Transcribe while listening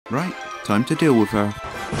Right, time to deal with her.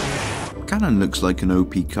 Cannon looks like an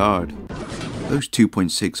OP card. Those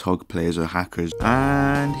 2.6 hog players are hackers.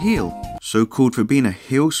 And heal. So called for being a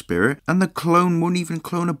heal spirit, and the clone won't even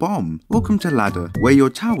clone a bomb. Welcome to Ladder, where your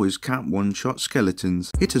towers can't one-shot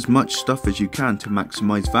skeletons. Hit as much stuff as you can to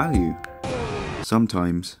maximize value.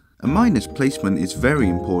 Sometimes. A miner's placement is very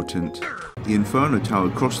important. The Inferno Tower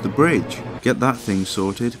across the bridge. Get that thing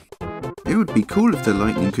sorted. It would be cool if the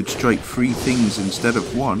lightning could strike 3 things instead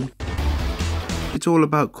of 1. It's all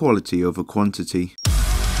about quality over quantity.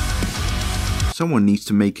 Someone needs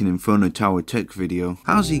to make an Inferno Tower tech video.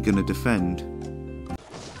 How's he gonna defend?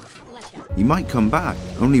 He might come back.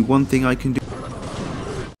 Only one thing I can do.